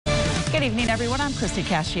Good evening, everyone. I'm Christy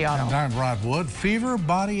Casciano. And I'm Rod Wood. Fever,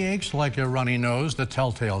 body aches like a runny nose. The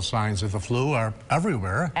telltale signs of the flu are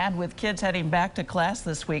everywhere. And with kids heading back to class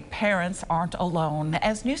this week, parents aren't alone.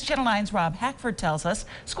 As News Channel 9's Rob Hackford tells us,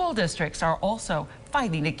 school districts are also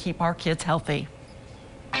fighting to keep our kids healthy.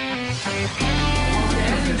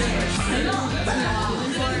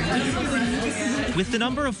 With the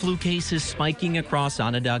number of flu cases spiking across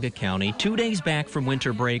Onondaga County 2 days back from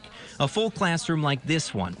winter break, a full classroom like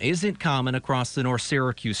this one isn't common across the North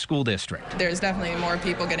Syracuse School District. There's definitely more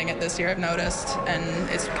people getting it this year, I've noticed, and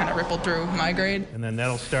it's kind of rippled through my grade. And then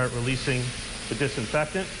that'll start releasing the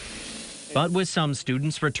disinfectant. But with some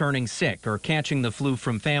students returning sick or catching the flu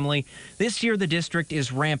from family, this year the district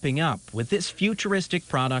is ramping up with this futuristic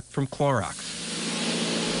product from Clorox.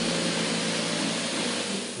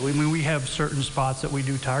 We have certain spots that we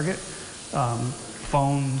do target,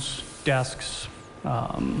 phones, desks,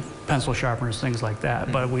 pencil sharpeners, things like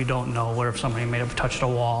that. But we don't know what if somebody may have touched a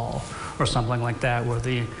wall or something like that where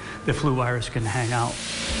the flu virus can hang out.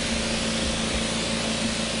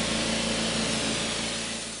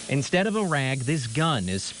 Instead of a rag, this gun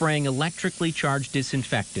is spraying electrically charged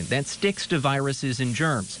disinfectant that sticks to viruses and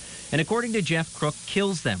germs. And according to Jeff Crook,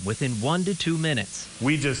 kills them within 1 to 2 minutes.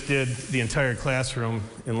 We just did the entire classroom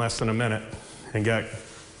in less than a minute and got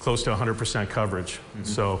close to 100% coverage.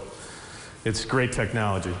 So it's great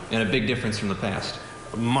technology. And a big difference from the past.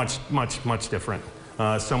 Much, much, much different.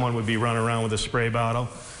 Someone would be running around with a spray bottle,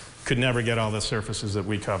 could never get all the surfaces that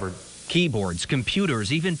we covered. Keyboards,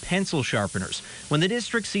 computers, even pencil sharpeners. When the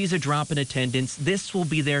district sees a drop in attendance, this will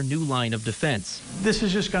be their new line of defense. This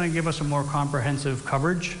is just going to give us a more comprehensive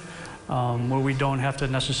coverage where we don't have to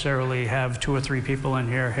necessarily have 2 or 3 people in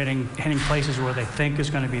here hitting places where they think is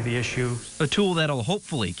going to be the issue. A tool that'll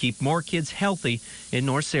hopefully keep more kids healthy in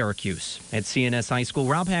North Syracuse. At CNS High School,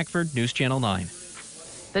 Rob Hackford, News Channel 9.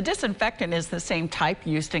 The disinfectant is the same type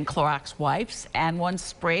used in Clorox wipes, and once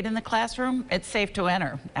sprayed in the classroom, it's safe to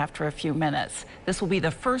enter after a few minutes. This will be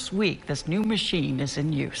the first week this new machine is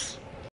in use.